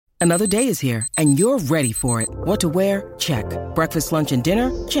Another day is here, and you're ready for it. What to wear? Check. Breakfast, lunch, and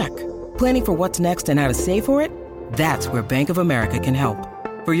dinner? Check. Planning for what's next and how to save for it? That's where Bank of America can help.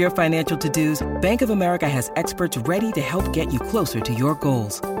 For your financial to-dos, Bank of America has experts ready to help get you closer to your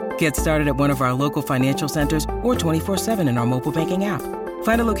goals. Get started at one of our local financial centers or 24/7 in our mobile banking app.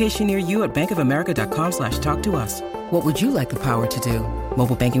 Find a location near you at bankofamerica.com/talktous. What would you like the power to do?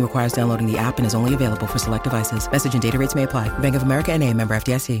 Mobile banking requires downloading the app and is only available for select devices. Message and data rates may apply. Bank of America N.A., member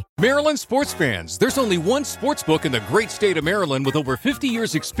FDIC. Maryland sports fans, there's only one sports book in the great state of Maryland with over 50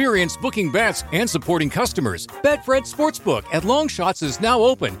 years experience booking bets and supporting customers. Betfred Sportsbook at Longshots is now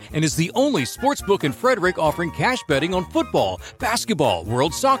open and is the only sports book in Frederick offering cash betting on football, basketball,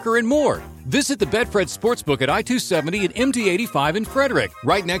 world soccer, and more. Visit the Betfred Sportsbook at I-270 and MD-85 in Frederick,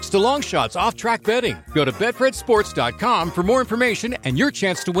 right next to Longshots off-track betting. Go to betfredsports.com for more information and your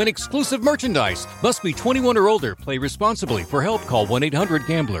chance to win exclusive merchandise. Must be 21 or older. Play responsibly. For help, call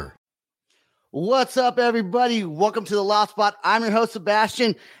 1-800-GAMBLER. What's up, everybody? Welcome to The Lost Spot. I'm your host,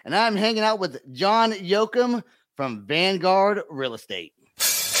 Sebastian, and I'm hanging out with John Yoachim from Vanguard Real Estate.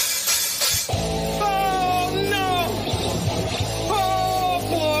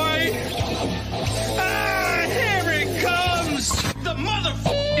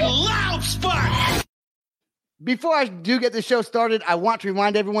 Before I do get the show started, I want to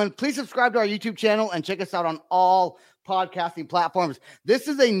remind everyone, please subscribe to our YouTube channel and check us out on all podcasting platforms. This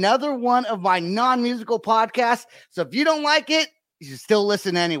is another one of my non-musical podcasts, so if you don't like it, you should still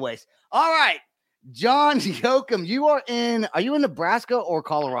listen anyways. All right, John Yoachim, are you in Nebraska or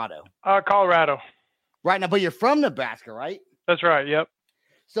Colorado? Colorado. Right now, but you're from Nebraska, right? That's right, yep.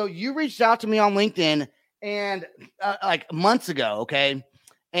 So you reached out to me on LinkedIn and like months ago, okay?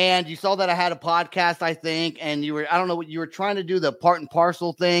 And you saw that I had a podcast, I think, and you were trying to do the part and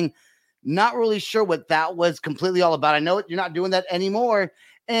parcel thing. Not really sure what that was completely all about. I know you're not doing that anymore.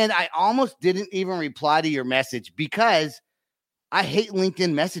 And I almost didn't even reply to your message because I hate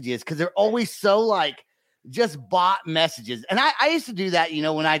LinkedIn messages because they're always so like just bot messages. And I used to do that,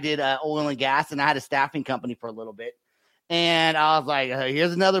 when I did oil and gas and I had a staffing company for a little bit. And I was like,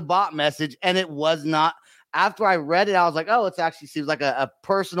 here's another bot message. And it was not. After I read it, I was like, oh, it actually seems like a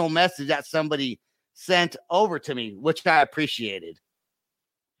personal message that somebody sent over to me, which I appreciated.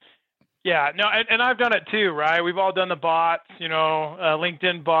 Yeah, no, and I've done it too, right? We've all done the bots,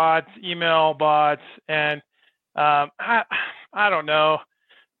 LinkedIn bots, email bots, and I don't know,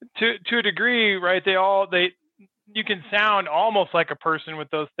 to a degree, right? You can sound almost like a person with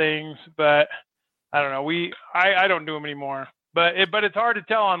those things, but I don't know. I don't do them anymore. But it's hard to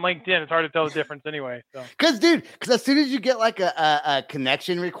tell on LinkedIn. It's hard to tell the difference anyway. So. Because as soon as you get like a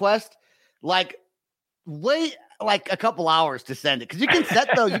connection request, like wait like a couple hours to send it. Because you can set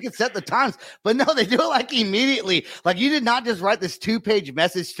those, you can set the times. But no, they do it like immediately. Like you did not just write this 2-page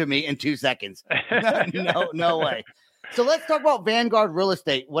message to me in 2 seconds. No way. So let's talk about Vanguard Real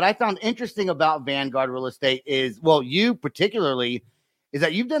Estate. What I found interesting about Vanguard Real Estate is, well, you particularly, is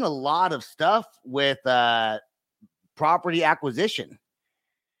that you've done a lot of stuff with property acquisition.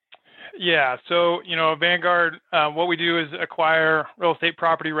 Yeah. So, Vanguard, what we do is acquire real estate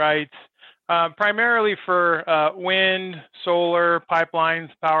property rights, primarily for wind, solar, pipelines,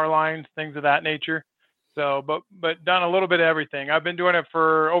 power lines, things of that nature. So, but done a little bit of everything. I've been doing it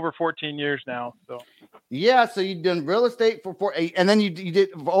for over 14 years now. So, yeah. So you've done real estate for and then you did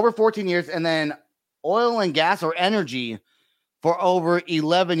for over 14 years, and then oil and gas or energy for over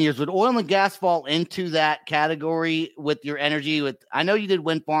 11 years. Would oil and gas fall into that category with your energy? I know you did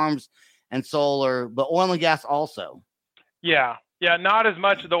wind farms and solar, but oil and gas also. Yeah. Not as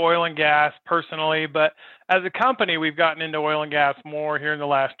much of the oil and gas personally, but as a company, we've gotten into oil and gas more here in the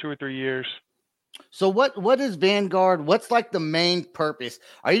last 2 or 3 years. So what is Vanguard? What's like the main purpose?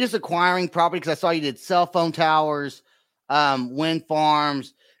 Are you just acquiring property? Because I saw you did cell phone towers, wind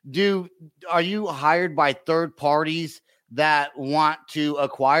farms. Are you hired by third parties that want to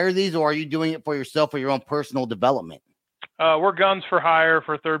acquire these, or are you doing it for yourself for your own personal development? We're guns for hire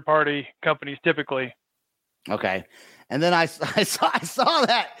for third-party companies typically. Okay. And then I saw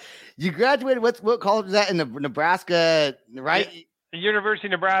that you graduated. What college is that in Nebraska, right? University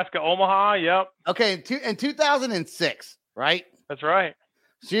of Nebraska, Omaha. Yep. Okay. In 2006, right? That's right.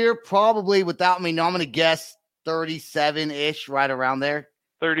 So you're probably, without me, no, I'm going to guess 37-ish, right around there.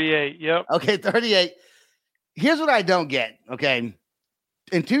 38. Yep. Okay. 38. Here's what I don't get, okay?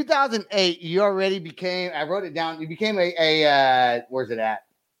 In 2008, you already became, I wrote it down, you became where's it at?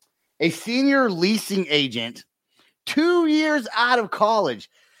 A senior leasing agent 2 years out of college.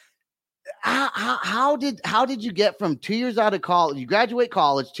 How did you get from 2 years out of college? You graduate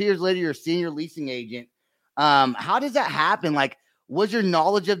college, 2 years later, you're a senior leasing agent. How does that happen? Like, was your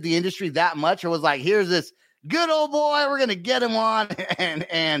knowledge of the industry that much, or was like, here's this good old boy, we're going to get him on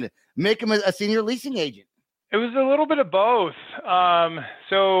and make him a senior leasing agent? It was a little bit of both.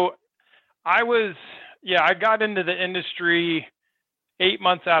 So I got into the industry 8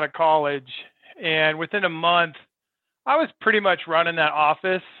 months out of college, and within a month, I was pretty much running that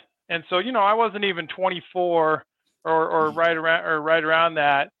office. And so, I wasn't even 24 or right around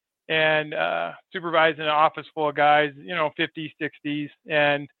that, and supervising an office full of guys, 50s, 60s.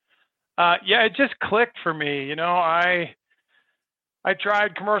 And it just clicked for me. I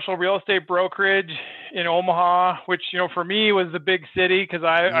tried commercial real estate brokerage in Omaha, which, for me was the big city because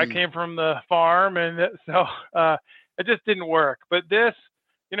I came from the farm. And so it just didn't work. But this,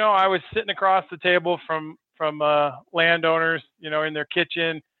 I was sitting across the table from landowners, in their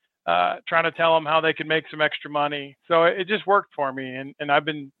kitchen, trying to tell them how they could make some extra money. So it just worked for me. And I've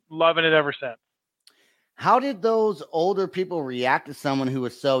been loving it ever since. How did those older people react to someone who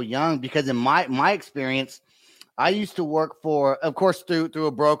was so young? Because in my experience, I used to work for, of course, through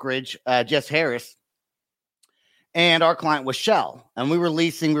a brokerage, Jess Harris, and our client was Shell, and we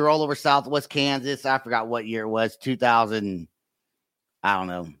were all over Southwest Kansas. I forgot what year it was, 2000, I don't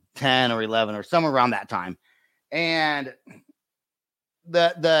know, 10 or 11 or somewhere around that time. And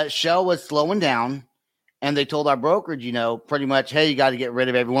the Shell was slowing down, and they told our brokerage, pretty much, hey, you got to get rid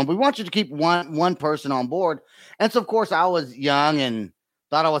of everyone. We want you to keep one person on board. And so, of course, I was young and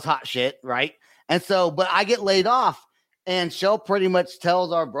thought I was hot shit, right? And so, but I get laid off, and Shell pretty much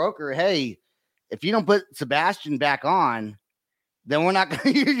tells our broker, hey, if you don't put Sebastian back on, then we're not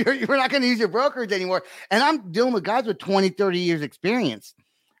going to use your brokerage anymore. And I'm dealing with guys with 20, 30 years experience,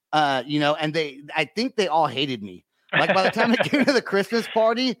 and I think they all hated me. Like by the time it came to the Christmas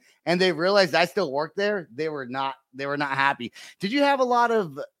party and they realized I still worked there, they were not happy. Did you have a lot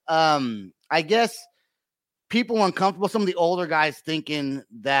of, I guess, people uncomfortable, some of the older guys thinking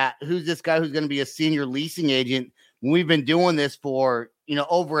that who's this guy who's going to be a senior leasing agent when we've been doing this for,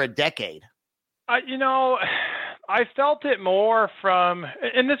 over a decade? I felt it more from,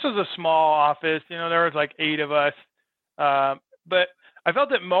 and this was a small office, there was like 8 of us. But I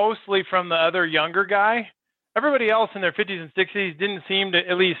felt it mostly from the other younger guy. Everybody else in their 50s and 60s didn't seem to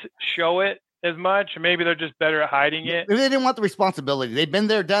at least show it as much. Or maybe they're just better at hiding it. Maybe they didn't want the responsibility. They've been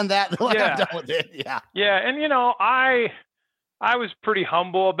there, done that. They're like, I'm done with it. Yeah. Yeah. And, I was pretty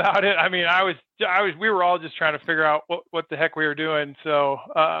humble about it. I mean, we were all just trying to figure out what the heck we were doing. So,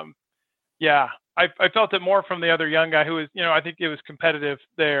 I felt it more from the other young guy who was, I think it was competitive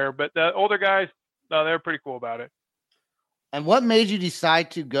there, but the older guys, no, they were pretty cool about it. And what made you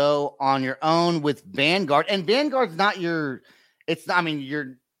decide to go on your own with Vanguard? And Vanguard's not it's not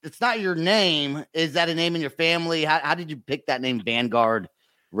your name. Is that a name in your family? How did you pick that name, Vanguard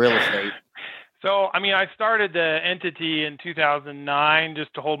Real Estate? So, I started the entity in 2009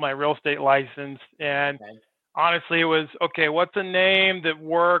 just to hold my real estate license. And honestly, it was, okay, what's a name that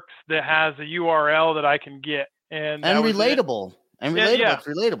works, that has a URL that I can get? And relatable. It's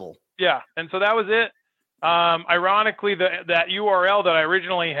relatable. Yeah. And so that was it. Ironically, that URL that I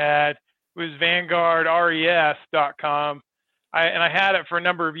originally had was vanguardres.com. I had it for a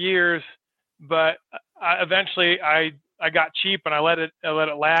number of years, but eventually I got cheap and I let it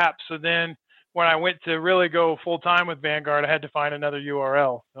lapse. So then when I went to really go full time with Vanguard, I had to find another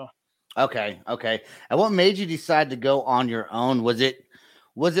URL. So. Okay. And what made you decide to go on your own? Was it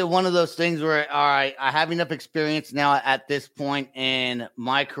one of those things where, all right, I have enough experience now at this point in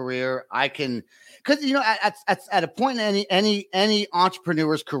my career, I can, because at a point in any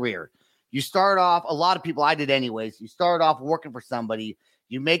entrepreneur's career, you start off, a lot of people, I did anyways, you start off working for somebody,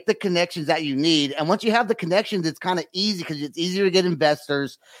 you make the connections that you need, and once you have the connections, it's kind of easy because it's easier to get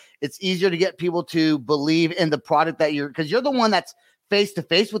investors, it's easier to get people to believe in the product that because you're the one that's face to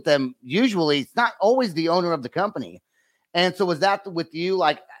face with them. Usually, it's not always the owner of the company. And so was that with you?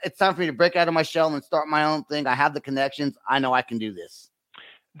 Like, it's time for me to break out of my shell and start my own thing. I have the connections. I know I can do this.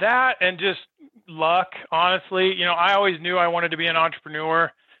 That and just luck, honestly. I always knew I wanted to be an entrepreneur.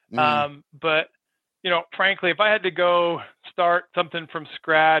 But, frankly, if I had to go start something from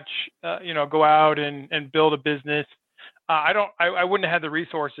scratch, go out and build a business, I wouldn't have had the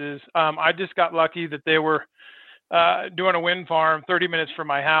resources. I just got lucky that they were doing a wind farm 30 minutes from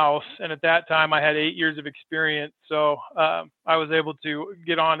my house. And at that time I had 8 years of experience. So I was able to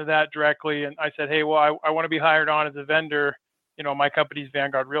get onto that directly. And I said, hey, well, I want to be hired on as a vendor. My company's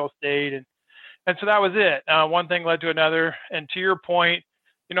Vanguard Real Estate. And so that was it. One thing led to another. And to your point,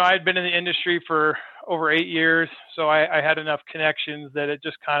 I had been in the industry for over 8 years. So I had enough connections that it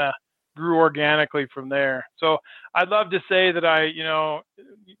just kind of grew organically from there. So I'd love to say that I,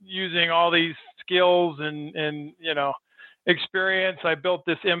 using all these skills and experience. I built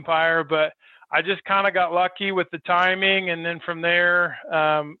this empire, but I just kind of got lucky with the timing. And then from there,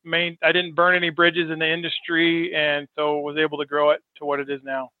 I didn't burn any bridges in the industry, and so was able to grow it to what it is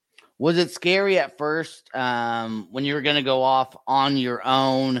now. Was it scary at first when you were going to go off on your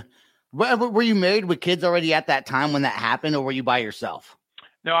own? Were you married with kids already at that time when that happened, or were you by yourself?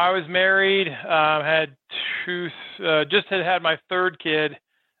 No, I was married, had just had my third kid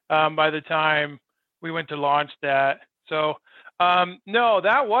by the time we went to launch that. So, no,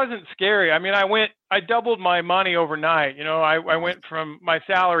 that wasn't scary. I mean, I doubled my money overnight. You know, I went from my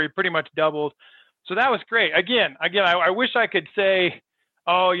salary pretty much doubled. So that was great. Again, I wish I could say,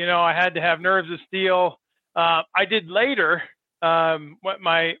 oh, you know, I had to have nerves of steel. I did later. One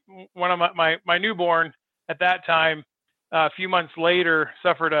of my newborn at that time, a few months later,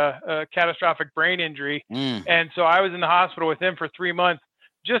 suffered a catastrophic brain injury. And so I was in the hospital with him for 3 months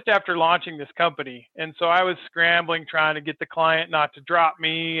just after launching this company. And so I was scrambling, trying to get the client not to drop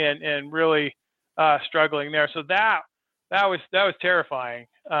me and really struggling there. So that was terrifying.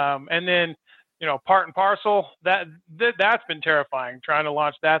 And then, you know, part and parcel, that's been terrifying, trying to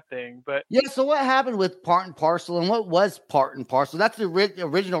launch that thing. But yeah, so what happened with part and parcel, and what was part and parcel? That's the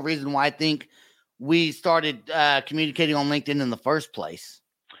original reason why I think we started communicating on LinkedIn in the first place.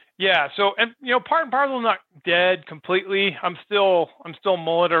 Yeah. So, and you know, part and parcel is not dead completely. I'm still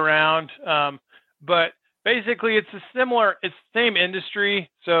mulling around. But basically it's it's the same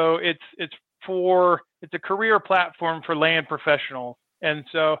industry. So it's a career platform for land professionals. And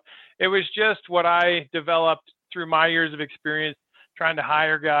so it was just what I developed through my years of experience trying to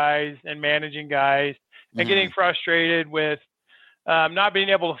hire guys and managing guys and getting frustrated with not being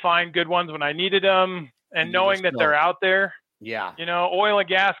able to find good ones when I needed them and knowing that they're out there. Yeah. You know, oil and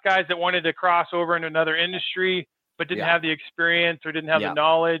gas guys that wanted to cross over into another industry but didn't have the experience or didn't have the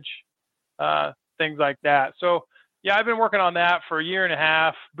knowledge, things like that. So, yeah, I've been working on that for a year and a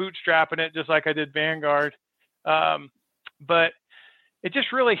half, bootstrapping it just like I did Vanguard. But it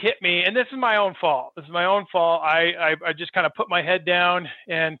just really hit me, and this is my own fault. I just kind of put my head down,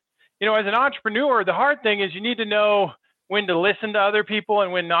 and, you know, as an entrepreneur, the hard thing is you need to know when to listen to other people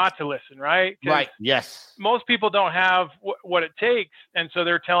and when not to listen, right? Right. Yes. Most people don't have what it takes, and so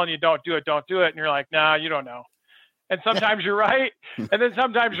they're telling you, don't do it, and you're like, nah, you don't know. And sometimes you're right, and then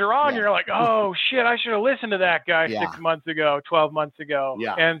sometimes you're wrong. You're like, oh, shit, I should have listened to that guy 6 months ago, 12 months ago.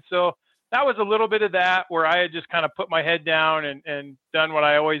 Yeah. And so that was a little bit of that where I had just kind of put my head down and done what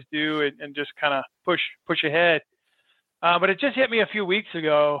I always do and just kind of push ahead. But it just hit me a few weeks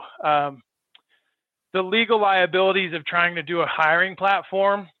ago. The legal liabilities of trying to do a hiring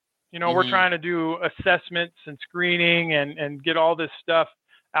platform. You know, we're trying to do assessments and screening and get all this stuff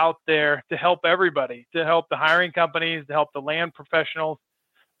out there to help everybody, to help the hiring companies, to help the land professionals.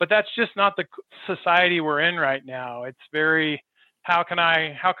 But that's just not the society we're in right now. It's very, how can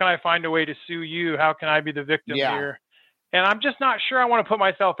I find a way to sue you? How can I be the victim here? And I'm just not sure I want to put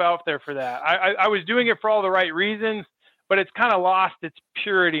myself out there for that. I was doing it for all the right reasons, but it's kind of lost its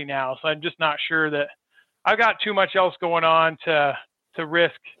purity now. So I'm just not sure that I've got too much else going on to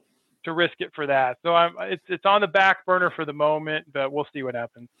risk it for that. So it's on the back burner for the moment, but we'll see what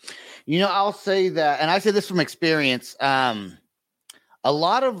happens. You know, I'll say that, and I say this from experience. A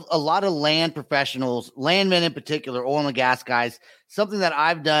lot of land professionals, landmen in particular, oil and gas guys, something that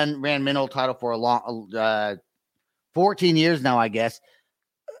I've done, ran mineral title for a long, 14 years now, I guess.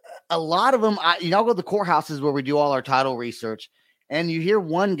 A lot of them, I'll go to the courthouses where we do all our title research, and you hear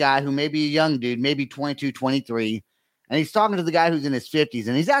one guy who may be a young dude, maybe 22, 23, and he's talking to the guy who's in his 50s,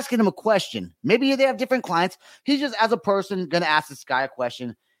 and he's asking him a question. Maybe they have different clients. He's just, as a person, going to ask this guy a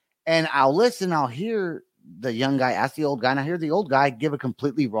question, and I'll listen. I'll hear the young guy ask the old guy, and I hear the old guy give a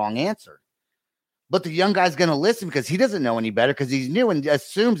completely wrong answer. But the young guy's going to listen because he doesn't know any better because he's new and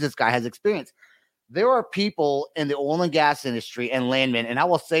assumes this guy has experience. There are people in the oil and gas industry and landmen, and I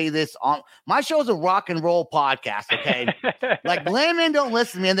will say this on my show is a rock and roll podcast, okay? Like, landmen don't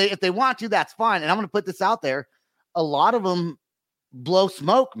listen to me, and if they want to, that's fine. And I'm going to put this out there. A lot of them blow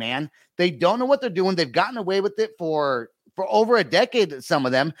smoke, man. They don't know what they're doing. They've gotten away with it for over a decade, some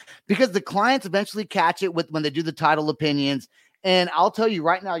of them, because the clients eventually catch it when they do the title opinions. And I'll tell you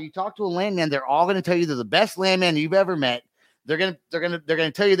right now, you talk to a landman, they're all going to tell you they're the best landman you've ever met. They're going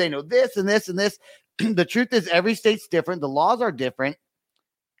to tell you they know this and this and this. The truth is every state's different. The laws are different,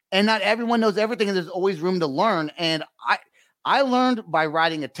 and not everyone knows everything. And there's always room to learn. And I learned by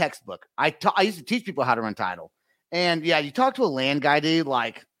writing a textbook. I used to teach people how to run title. And yeah, you talk to a land guy, dude,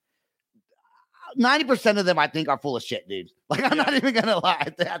 like 90% of them I think are full of shit, dude. Like, I'm not even gonna lie.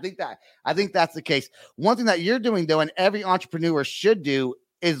 I think that's the case. One thing that you're doing though, and every entrepreneur should do,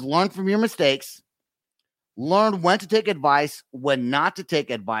 is learn from your mistakes, learn when to take advice, when not to take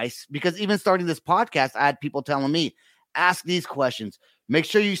advice. Because even starting this podcast, I had people telling me, ask these questions. Make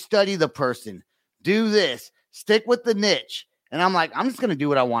sure you study the person. Do this. Stick with the niche. And I'm like, I'm just going to do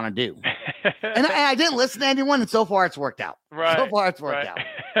what I want to do. and I didn't listen to anyone. And so far, it's worked out. Right. So far, it's worked out.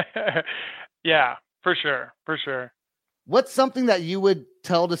 Yeah, for sure. For sure. What's something that you would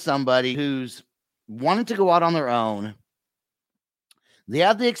tell to somebody who's wanting to go out on their own? They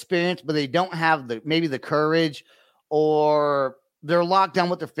have the experience, but they don't have maybe the courage, or they're locked down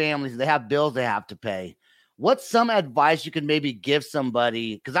with their families. They have bills they have to pay. What's some advice you could maybe give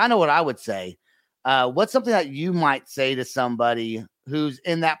somebody? Because I know what I would say. What's something that you might say to somebody who's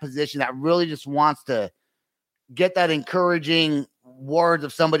in that position that really just wants to get that encouraging words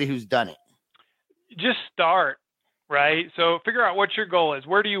of somebody who's done it? Just start, right? So figure out what your goal is.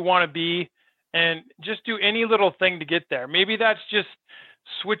 Where do you want to be? And just do any little thing to get there. Maybe that's just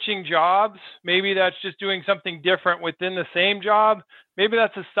switching jobs. Maybe that's just doing something different within the same job. Maybe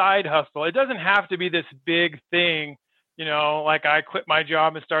that's a side hustle. It doesn't have to be this big thing, like I quit my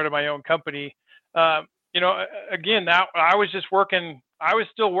job and started my own company. Again, that I was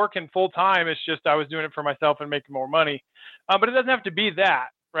still working full time. It's just, I was doing it for myself and making more money. But it doesn't have to be that,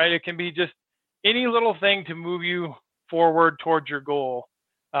 right? It can be just any little thing to move you forward towards your goal,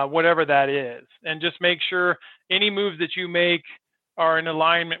 whatever that is. And just make sure any moves that you make are in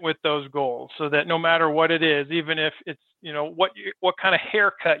alignment with those goals, so that no matter what it is, even if it's, what kind of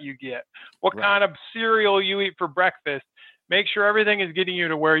haircut you get, what Right. kind of cereal you eat for breakfast, make sure everything is getting you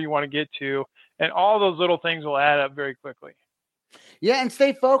to where you want to get to. And all those little things will add up very quickly. Yeah, and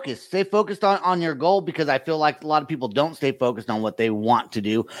stay focused. Stay focused on your goal, because I feel like a lot of people don't stay focused on what they want to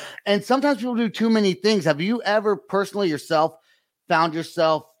do. And sometimes people do too many things. Have you ever personally yourself found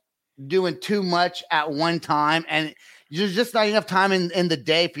yourself doing too much at one time, and there's just not enough time in the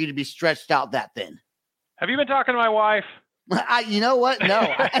day for you to be stretched out that thin? Have you been talking to my wife? You know what?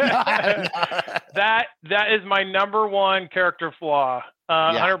 No. That is my number one character flaw,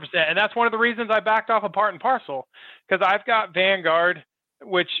 100%. And that's one of the reasons I backed off of Part and Parcel, because I've got Vanguard,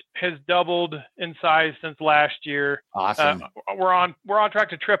 which has doubled in size since last year. Awesome. We're on track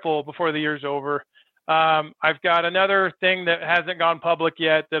to triple before the year's over. I've got another thing that hasn't gone public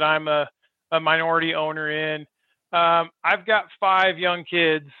yet that I'm a minority owner in. I've got 5 young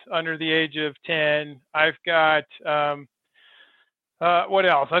kids under the age of 10. I've got, what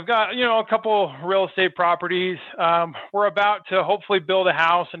else? I've got, a couple real estate properties. We're about to hopefully build a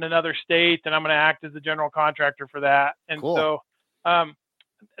house in another state, and I'm going to act as the general contractor for that. And cool. So,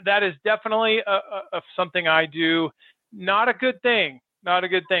 that is definitely something I do. Not a good thing,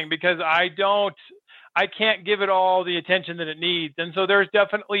 because I can't give it all the attention that it needs. And so there's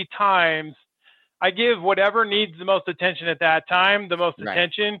definitely times I give whatever needs the most attention at that time, the most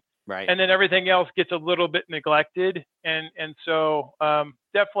attention. Right. And then everything else gets a little bit neglected. And so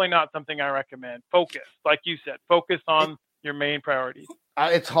definitely not something I recommend. Focus, like you said, focus on your main priorities.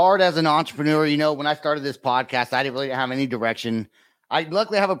 It's hard as an entrepreneur. When I started this podcast, I didn't really have any direction. I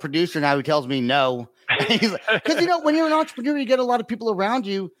luckily have a producer now who tells me no. Because, when you're an entrepreneur, you get a lot of people around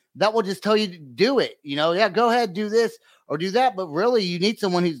you that will just tell you to do it. Yeah, go ahead, do this or do that. But really, you need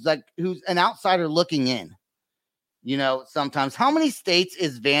someone who's an outsider looking in. Sometimes. How many states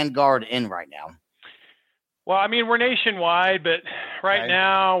is Vanguard in right now? Well, I mean, we're nationwide, but right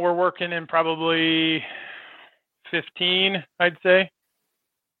now we're working in probably 15, I'd say.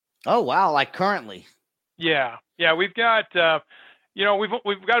 Oh, wow. Like currently. Yeah. We've got,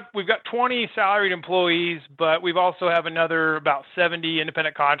 we've got 20 salaried employees, but we've also have another about 70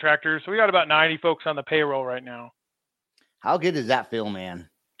 independent contractors. So we got about 90 folks on the payroll right now. How good does that feel, man?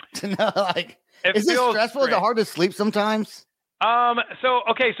 To know, is it stressful? Great. Is it hard to sleep sometimes? So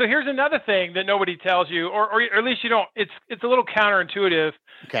here's another thing that nobody tells you, or at least you don't, it's a little counterintuitive.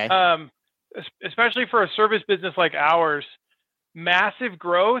 Okay. Especially for a service business like ours, massive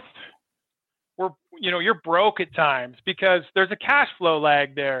growth, you're broke at times because there's a cash flow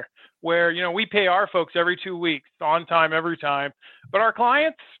lag there where, we pay our folks every 2 weeks on time, every time, but our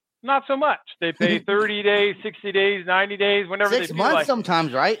clients, not so much. They pay 30 days, 60 days, 90 days, whenever 6 they feel months like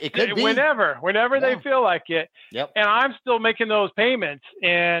sometimes, right? It could be. Whenever they feel like it. Yep. And I'm still making those payments.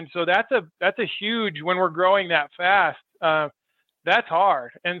 And so that's a huge, when we're growing that fast, that's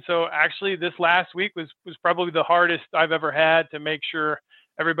hard. And so actually this last week was probably the hardest I've ever had to make sure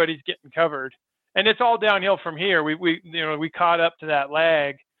everybody's getting covered. And it's all downhill from here. We caught up to that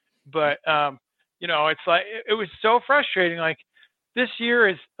lag, but it's like, it was so frustrating. Like, this year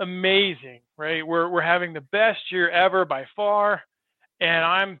is amazing, right? We're having the best year ever by far, and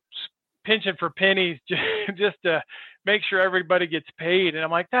I'm pinching for pennies just to make sure everybody gets paid. And I'm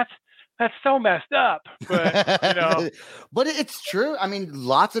like, that's that's so messed up. But, but it's true. I mean,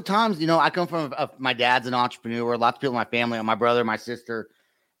 lots of times, I come from my dad's an entrepreneur, lots of people in my family, my brother, my sister,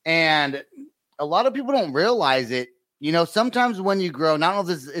 and a lot of people don't realize it. Sometimes when you grow, not all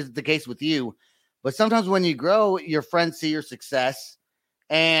this is the case with you, but sometimes when you grow, your friends see your success.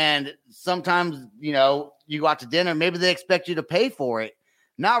 And sometimes, you go out to dinner, maybe they expect you to pay for it,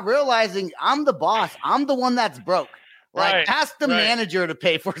 not realizing I'm the boss. I'm the one that's broke. Like, ask the manager to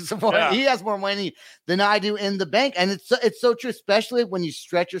pay for support. Yeah. He has more money than I do in the bank. And it's so true, especially when you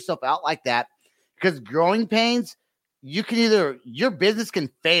stretch yourself out like that, because growing pains, your business can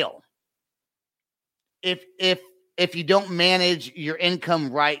fail if you don't manage your income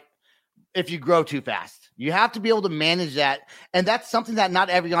right, if you grow too fast. You have to be able to manage that. And that's something that not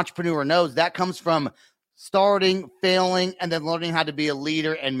every entrepreneur knows. That comes from starting, failing, and then learning how to be a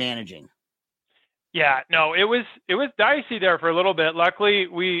leader and managing. Yeah, no, it was dicey there for a little bit. Luckily,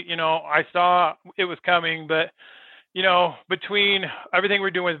 I saw it was coming, but, between everything we're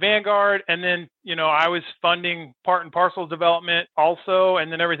doing with Vanguard and then, I was funding part and parcel development also,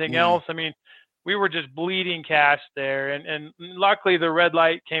 and then everything else. I mean, we were just bleeding cash there. And luckily the red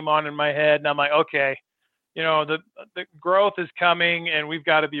light came on in my head, and I'm like, okay, the growth is coming and we've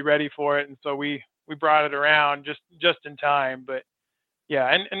got to be ready for it. And so we brought it around just in time. But yeah,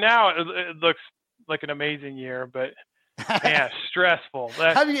 and now it looks like an amazing year, but man, stressful.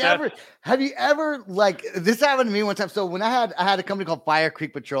 Have you ever like, this happened to me one time? So when I had a company called Fire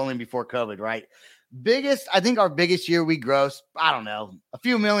Creek Petroleum before COVID, right? I think our biggest year we grossed, I don't know, a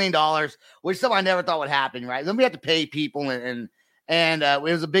few $1 million, which something I never thought would happen, right? Then we had to pay people and it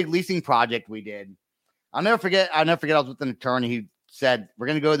was a big leasing project we did. I'll never forget. I was with an attorney. He said, "We're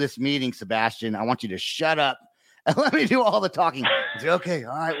going to go to this meeting, Sebastian. I want you to shut up and let me do all the talking." I said, "Okay,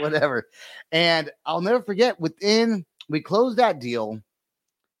 all right, whatever." And I'll never forget, we closed that deal,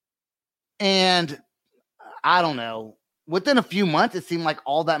 and I don't know, within a few months, it seemed like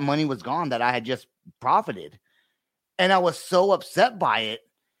all that money was gone that I had just profited. And I was so upset by it.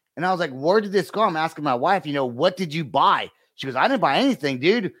 And I was like, where did this go? I'm asking my wife, what did you buy? She goes, I didn't buy anything,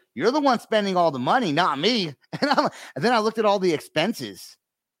 dude. You're the one spending all the money, not me. And then I looked at all the expenses,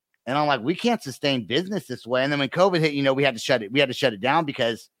 and I'm like, we can't sustain business this way. And then when COVID hit, we had to shut it down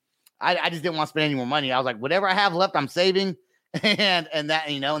because I just didn't want to spend any more money. I was like, whatever I have left, I'm saving. And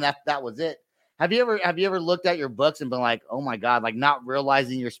that was it. Have you ever looked at your books and been like, oh my God, like not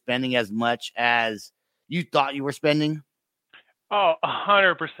realizing you're spending as much as you thought you were spending? Oh,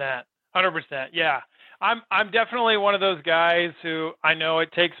 100%. 100%. Yeah. I'm definitely one of those guys who I know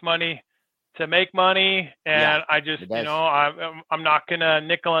it takes money to make money, and I just, I'm not going to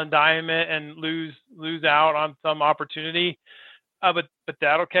nickel and dime it and lose out on some opportunity. But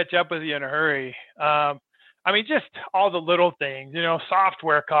that'll catch up with you in a hurry. I mean, just all the little things,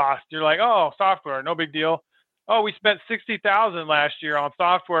 software costs. You're like, oh, software, no big deal. Oh, we spent $60,000 last year on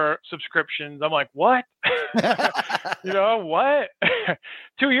software subscriptions. I'm like, what? What?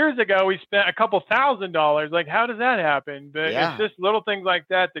 2 years ago, we spent a couple $1,000s. Like, how does that happen? But it's just little things like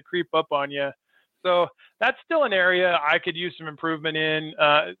that creep up on you. So that's still an area I could use some improvement in,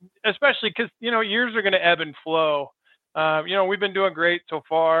 especially because, years are going to ebb and flow. We've been doing great so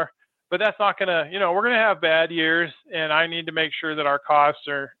far, but that's not going to, we're going to have bad years, and I need to make sure that our costs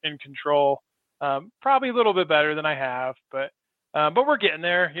are in control. Probably a little bit better than I have, but we're getting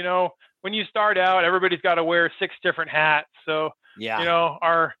there. When you start out, everybody's got to wear 6 different hats. So,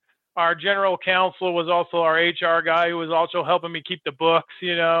 our general counsel was also our HR guy who was also helping me keep the books,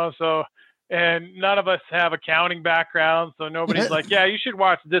 so, and none of us have accounting backgrounds. So nobody's like, yeah, you should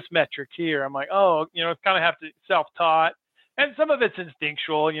watch this metric here. I'm like, oh, it's kind of have to self-taught, and some of it's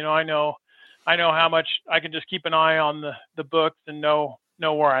instinctual. I know how much I can just keep an eye on the books and know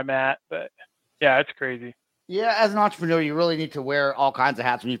where I'm at, but yeah, it's crazy. Yeah, as an entrepreneur, you really need to wear all kinds of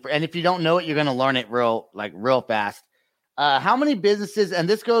hats and if you don't know it, you're going to learn it real fast. How many businesses, and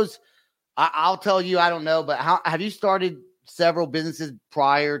this goes, I'll tell you, I don't know, but how have you started several businesses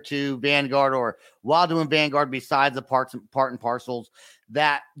prior to Vanguard or while doing Vanguard besides the part and parcels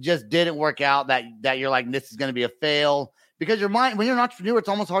that just didn't work out, that you're like, this is going to be a fail? Because your mind, when you're an entrepreneur, it's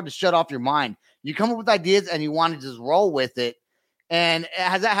almost hard to shut off your mind. You come up with ideas and you want to just roll with it. And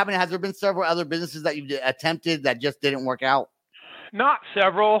has that happened? Has there been several other businesses that you've attempted that just didn't work out? Not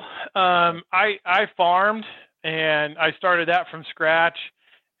several. I farmed, and I started that from scratch,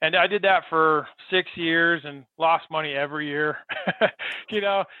 and I did that for 6 years and lost money every year, but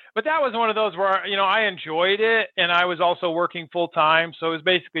that was one of those where, I enjoyed it, and I was also working full time. So it was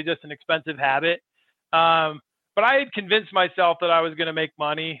basically just an expensive habit. But I had convinced myself that I was going to make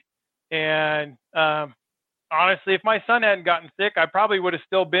money, and honestly, if my son hadn't gotten sick, I probably would have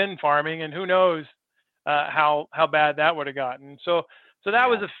still been farming, and who knows how bad that would have gotten. So that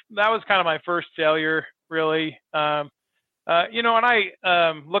was kind of my first failure, really. And I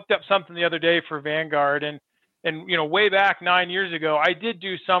looked up something the other day for Vanguard, and way back 9 years ago, I did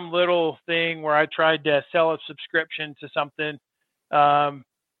do some little thing where I tried to sell a subscription to something, but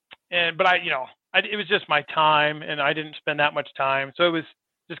it was just my time, and I didn't spend that much time, so it was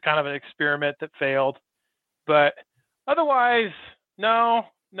just kind of an experiment that failed. But otherwise, no.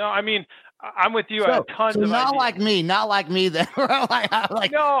 I mean, I'm with you. I have tons of not ideas. Not like me. Then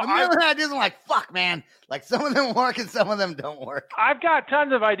like no, I just like fuck, man. Like some of them work and some of them don't work. I've got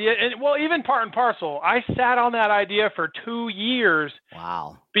tons of ideas, and even part and parcel. I sat on that idea for 2 years.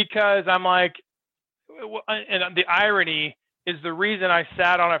 Wow. Because I'm like, and the irony is the reason I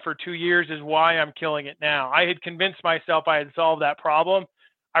sat on it for 2 years is why I'm killing it now. I had convinced myself I had solved that problem.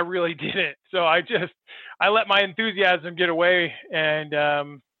 I really didn't. So I let my enthusiasm get away, and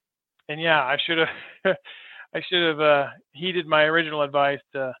yeah, I should have heeded my original advice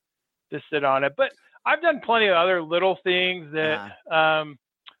to sit on it. But I've done plenty of other little things that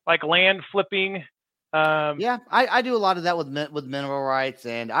like land flipping. I do a lot of that with mineral rights,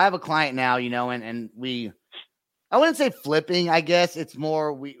 and I have a client now, and I wouldn't say flipping. I guess it's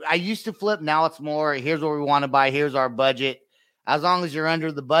more I used to flip. Now it's more, here's what we want to buy. Here's our budget. As long as you're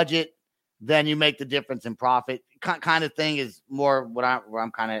under the budget, then you make the difference in profit. Kind of thing is more where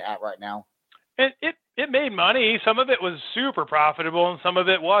I'm kind of at right now. And it made money. Some of it was super profitable, and some of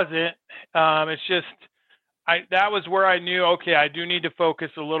it wasn't. It's just that was where I knew, okay, I do need to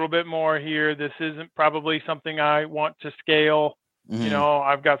focus a little bit more here. This isn't probably something I want to scale. Mm-hmm.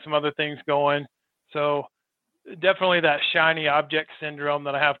 I've got some other things going. So definitely that shiny object syndrome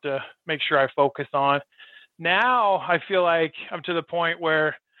that I have to make sure I focus on. Now I feel like I'm to the point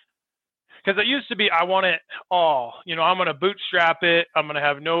where, because it used to be, I want it all. I'm going to bootstrap it. I'm going to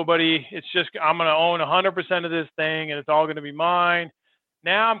have nobody. It's just, I'm going to own 100% of this thing, and it's all going to be mine.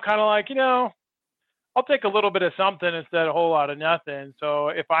 Now I'm kind of like, I'll take a little bit of something instead of a whole lot of nothing. So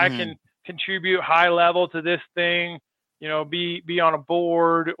if I can contribute high level to this thing, be on a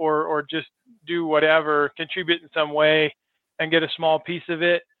board or just do whatever, contribute in some way and get a small piece of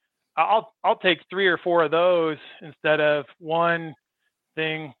it, I'll take 3 or 4 of those instead of one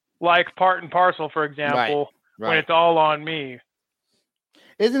thing, like part and parcel, for example, right. when it's all on me.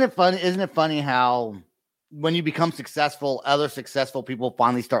 Isn't it funny how when you become successful, other successful people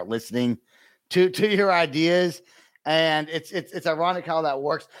finally start listening to your ideas? And it's ironic how that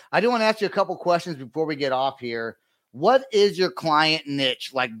works. I do want to ask you a couple questions before we get off here. What is your client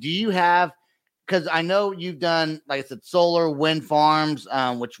niche? Like, do you have, because I know you've done, like I said, solar, wind farms,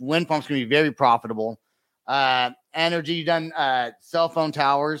 which wind farms can be very profitable. Energy, you've done cell phone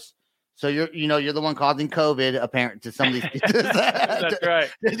towers. So you're the one causing COVID, apparent to some of these. That's right.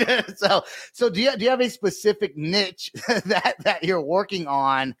 So do you have a specific niche that you're working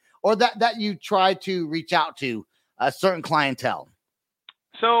on, or that you try to reach out to a certain clientele?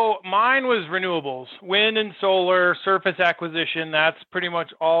 So mine was renewables, wind and solar, surface acquisition. That's pretty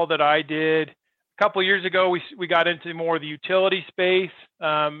much all that I did. A couple of years ago, we got into more of the utility space,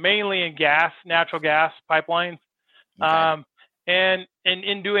 mainly in natural gas pipelines. Okay. And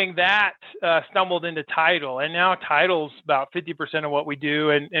in doing that, stumbled into title. And now title's about 50% of what we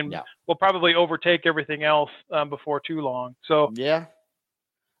do, and we'll probably overtake everything else before too long. So yeah.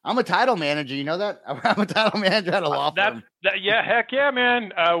 I'm a title manager. You know that? I'm a title manager at a law firm. Heck yeah,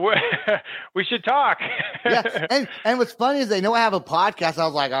 man. We should talk. Yeah. And what's funny is they know I have a podcast. I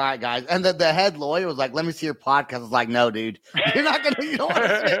was like, all right, guys. And the head lawyer was like, let me see your podcast. I was like, no, dude, you don't want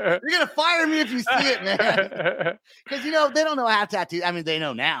to see it. You're going to fire me if you see it, man. Because, they don't know how to tattoo. I mean, they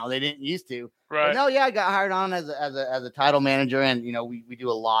know now. They didn't used to. Right. But no, yeah, I got hired on as a title manager, and we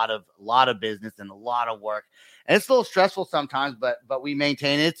do a lot of business and a lot of work. And it's a little stressful sometimes, but we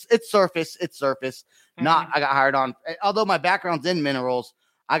maintain it. It's surface. Mm-hmm. I got hired on, although my background's in minerals,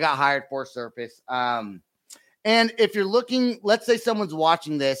 I got hired for surface. And if you're looking, let's say someone's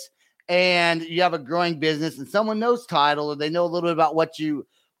watching this and you have a growing business and someone knows title, or they know a little bit about what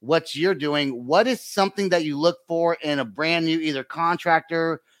you're doing, what is something that you look for in a brand new either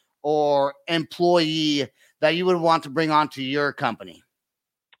contractor or employee that you would want to bring onto your company?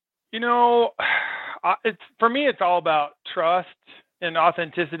 For me, it's all about trust and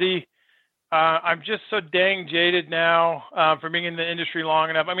authenticity. I'm just so dang jaded now for being in the industry long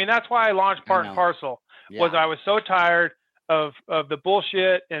enough. I mean, that's why I launched Part and Parcel. Yeah. Was I was so tired of the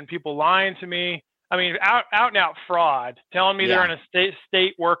bullshit and people lying to me. I mean, out and out fraud, telling me they're in a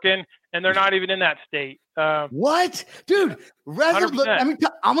state working and they're not even in that state. What, dude? Look,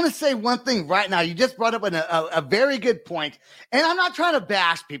 I'm going to say one thing right now. You just brought up a very good point, and I'm not trying to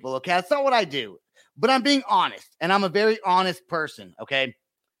bash people. Okay, that's not what I do, but I'm being honest, and I'm a very honest person. Okay,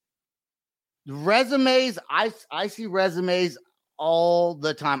 resumes. I see resumes all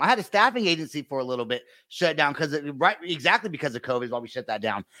the time. I had a staffing agency for a little bit shut down because of COVID is why we shut that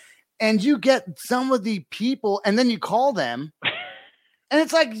down. And you get some of the people, and then you call them, and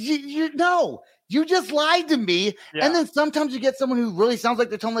it's like, you just lied to me. Yeah. And then sometimes you get someone who really sounds like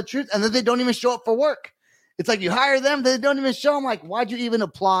they're telling the truth, and then they don't even show up for work. It's like you hire them, they don't even show them. Like, why'd you even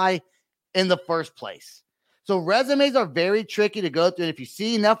apply in the first place? So resumes are very tricky to go through. And if you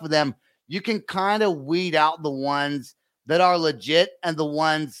see enough of them, you can kind of weed out the ones that are legit and the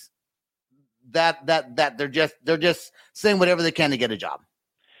ones that they're just saying whatever they can to get a job.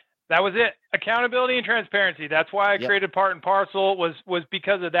 That was it. Accountability and transparency. That's why I created Part and Parcel was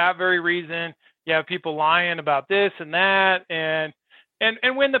because of that very reason. You have people lying about this and that. And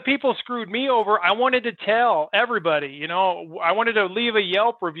when the people screwed me over, I wanted to tell everybody, I wanted to leave a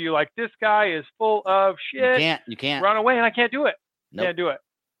Yelp review like, this guy is full of shit. You can't run away. And I can't do it. Nope. Can't do it.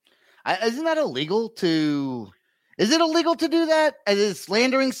 Isn't that illegal is it illegal to do that? Is it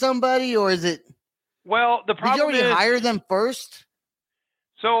slandering somebody, or is it? Well, the problem is, did you already hire them first?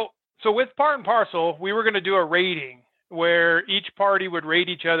 So with Part and Parcel, we were going to do a rating where each party would rate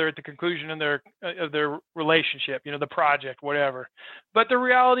each other at the conclusion of their relationship, the project, whatever. But the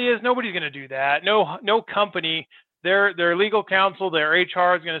reality is nobody's going to do that. No company, their legal counsel, their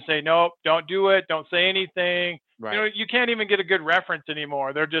HR is going to say, nope, don't do it. Don't say anything. Right. You can't even get a good reference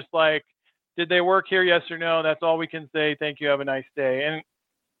anymore. They're just like, did they work here? Yes or no? That's all we can say. Thank you. Have a nice day. And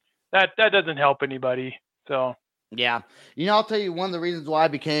that doesn't help anybody. So. Yeah. I'll tell you one of the reasons why I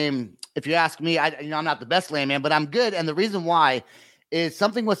became, if you ask me, I'm not the best landman, but I'm good. And the reason why is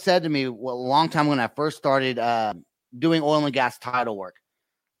something was said to me a long time when I first started doing oil and gas title work.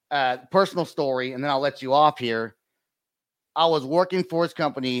 Personal story, and then I'll let you off here. I was working for his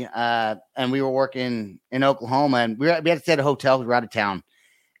company, and we were working in Oklahoma, and we had to stay at a hotel because we were out of town.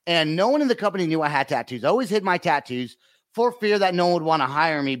 And no one in the company knew I had tattoos. I always hid my tattoos for fear that no one would want to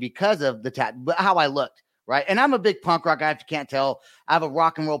hire me because of the how I looked. Right. And I'm a big punk rock guy, if you can't tell. I have a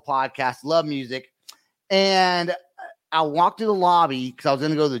rock and roll podcast, love music. And I walked to the lobby because I was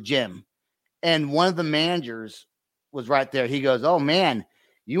going to go to the gym. And one of the managers was right there. He goes, "Oh, man,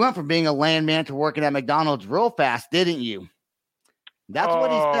 you went from being a landman to working at McDonald's real fast, didn't you?" That's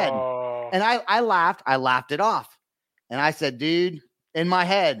what he said. And I laughed. I laughed it off. And I said, dude, in my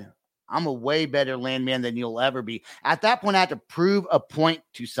head, I'm a way better landman than you'll ever be. At that point, I had to prove a point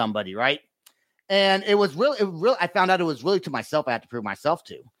to somebody, right? And it was really, I found out it was really to myself. I had to prove myself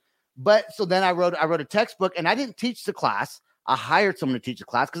to. But so then I wrote a textbook, and I didn't teach the class. I hired someone to teach the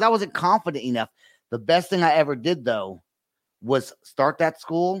class because I wasn't confident enough. The best thing I ever did, though, was start that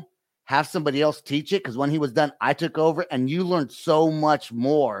school, have somebody else teach it. Because when he was done, I took over, and you learn so much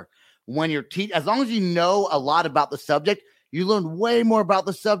more when you're teaching. As long as you know a lot about the subject, you learn way more about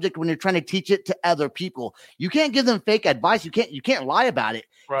the subject when you're trying to teach it to other people. You can't give them fake advice. You can't lie about it.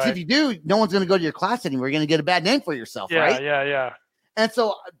 Right. If you do, no one's going to go to your class anymore. You're going to get a bad name for yourself, right? Yeah. And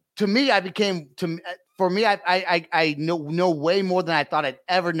so to me, I know way more than I thought I'd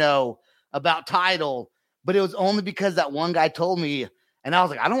ever know about title, but it was only because that one guy told me, and I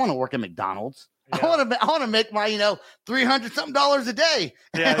was like, I don't want to work at McDonald's. Yeah. I want to make my, $300 something a day.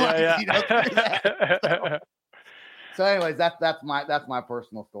 Yeah. So anyways, that's my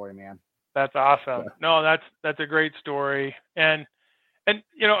personal story, man. That's awesome. No, that's a great story. And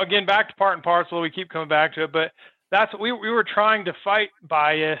again, back to Part and Parcel, we keep coming back to it, but that's we were trying to fight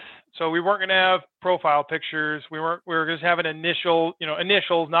bias. So we weren't going to have profile pictures. We were just having initials,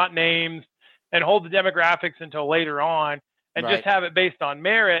 not names, and hold the demographics until later on, and just have it based on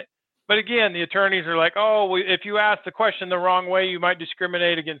merit. But again, the attorneys are like, oh, if you ask the question the wrong way, you might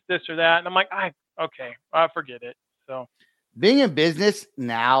discriminate against this or that. And I'm like, forget it. So being in business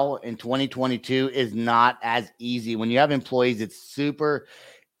now in 2022 is not as easy. When you have employees, it's super.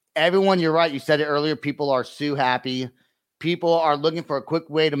 Everyone, you're right. You said it earlier. People are so happy. People are looking for a quick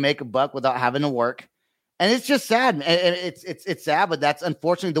way to make a buck without having to work. And it's just sad. And it's sad, but that's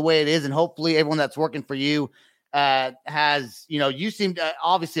unfortunately the way it is. And hopefully everyone that's working for you has, you seem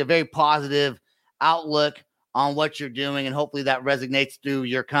obviously a very positive outlook on what you're doing. And hopefully that resonates through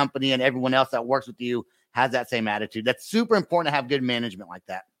your company, and everyone else that works with you has that same attitude. That's super important to have good management like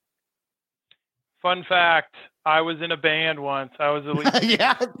that. Fun fact, I was in a band once. I was a lead.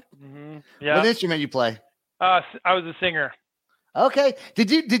 Yeah. Mm-hmm. Yeah. What instrument you play? I was a singer. Okay.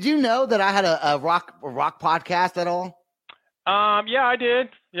 Did you know that I had a rock podcast at all? Yeah, I did.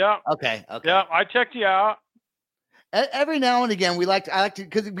 Yeah. Okay. Yeah, I checked you out. Every now and again, I like to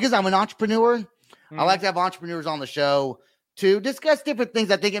because I'm an entrepreneur. I like to have entrepreneurs on the show to discuss different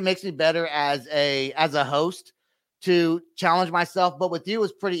things. I think it makes me better as a host to challenge myself. But with you,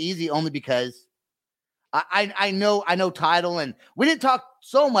 it's pretty easy only because I know title, and we didn't talk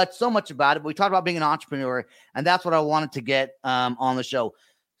so much about it, but we talked about being an entrepreneur, and that's what I wanted to get on the show.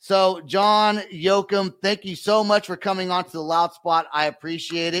 So, John, Yoachim, thank you so much for coming on to the Loud Spot. I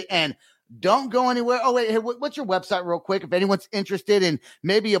appreciate it. And don't go anywhere. Oh, wait, hey, what's your website real quick? If anyone's interested in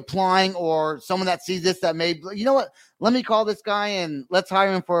maybe applying, or someone that sees this that may, you know what, let me call this guy and let's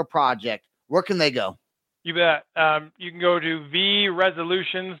hire him for a project. Where can they go? You bet. You can go to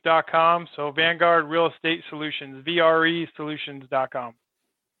vresolutions.com. So Vanguard Real Estate Solutions, VREsolutions.com.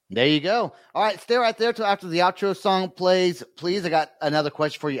 There you go. All right, stay right there till after the outro song plays. Please, I got another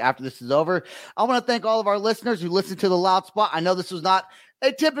question for you after this is over. I want to thank all of our listeners who listened to the Loud Spot. I know this was not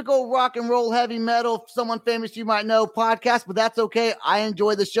a typical rock and roll, heavy metal, someone famous you might know podcast, but that's okay. I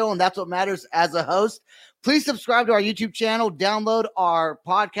enjoy the show, and that's what matters as a host. Please subscribe to our YouTube channel. Download our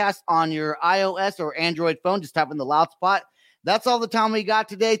podcast on your iOS or Android phone. Just type in the Loud Spot. That's all the time we got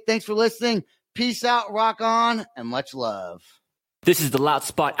today. Thanks for listening. Peace out, rock on, and much love. This is the Loud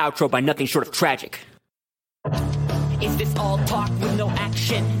Spot outro by Nothing Short of Tragic. Is this all talk with no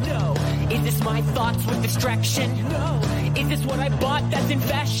action? No. Is this my thoughts with distraction? No. Is this what I bought that's in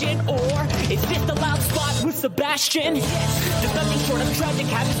fashion? Or is this the Loud Spot with Sebastian? Yes. Does Nothing Short of Tragic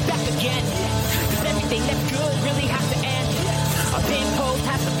have his back again? Does everything that's good really have to end? A pin post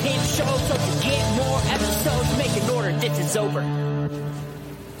has to pin show, so to get more episodes, make an order, this is over.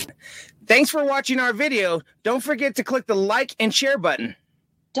 Thanks for watching our video. Don't forget to click the like and share button.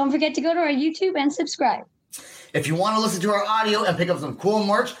 Don't forget to go to our YouTube and subscribe. If you want to listen to our audio and pick up some cool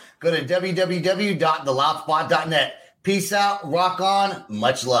merch, go to www.theloudspot.net. Peace out, rock on,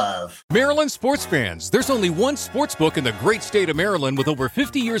 much love. Maryland sports fans, there's only one sports book in the great state of Maryland with over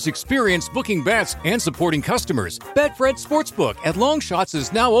 50 years experience booking bets and supporting customers. Betfred Sportsbook at Longshots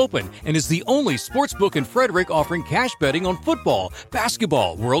is now open and is the only sportsbook in Frederick offering cash betting on football,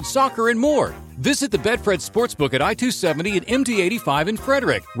 basketball, world soccer, and more. Visit the Betfred Sportsbook at I-270 and MD-85 in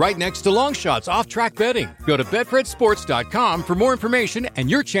Frederick, right next to Longshots off-track betting. Go to betfredsports.com for more information and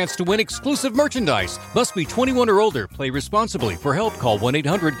your chance to win exclusive merchandise. Must be 21 or older. Play responsibly. For help, call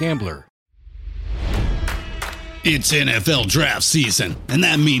 1-800-GAMBLER. It's NFL draft season, and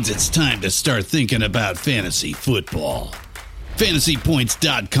that means it's time to start thinking about fantasy football.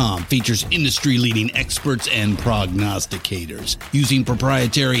 FantasyPoints.com features industry-leading experts and prognosticators using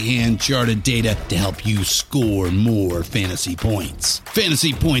proprietary hand-charted data to help you score more fantasy points.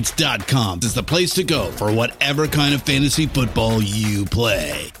 FantasyPoints.com is the place to go for whatever kind of fantasy football you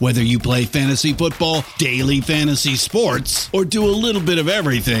play. Whether you play fantasy football, daily fantasy sports, or do a little bit of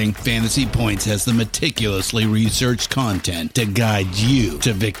everything, Fantasy Points has the meticulously researched content to guide you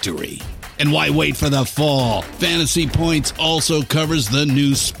to victory. And why wait for the fall? Fantasy Points also covers the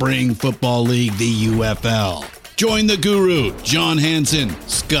new spring football league, the UFL. Join the guru, John Hansen,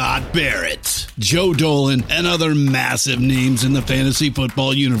 Scott Barrett, Joe Dolan, and other massive names in the fantasy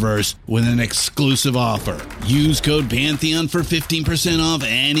football universe with an exclusive offer. Use code Pantheon for 15% off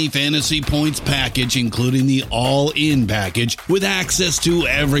any Fantasy Points package, including the all-in package, with access to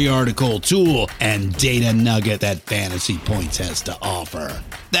every article, tool, and data nugget that Fantasy Points has to offer.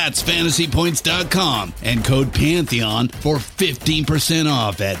 That's FantasyPoints.com and code Pantheon for 15%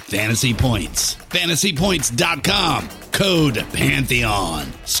 off at Fantasy Points. FantasyPoints.com, code Pantheon.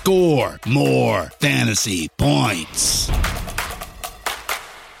 Score more fantasy points.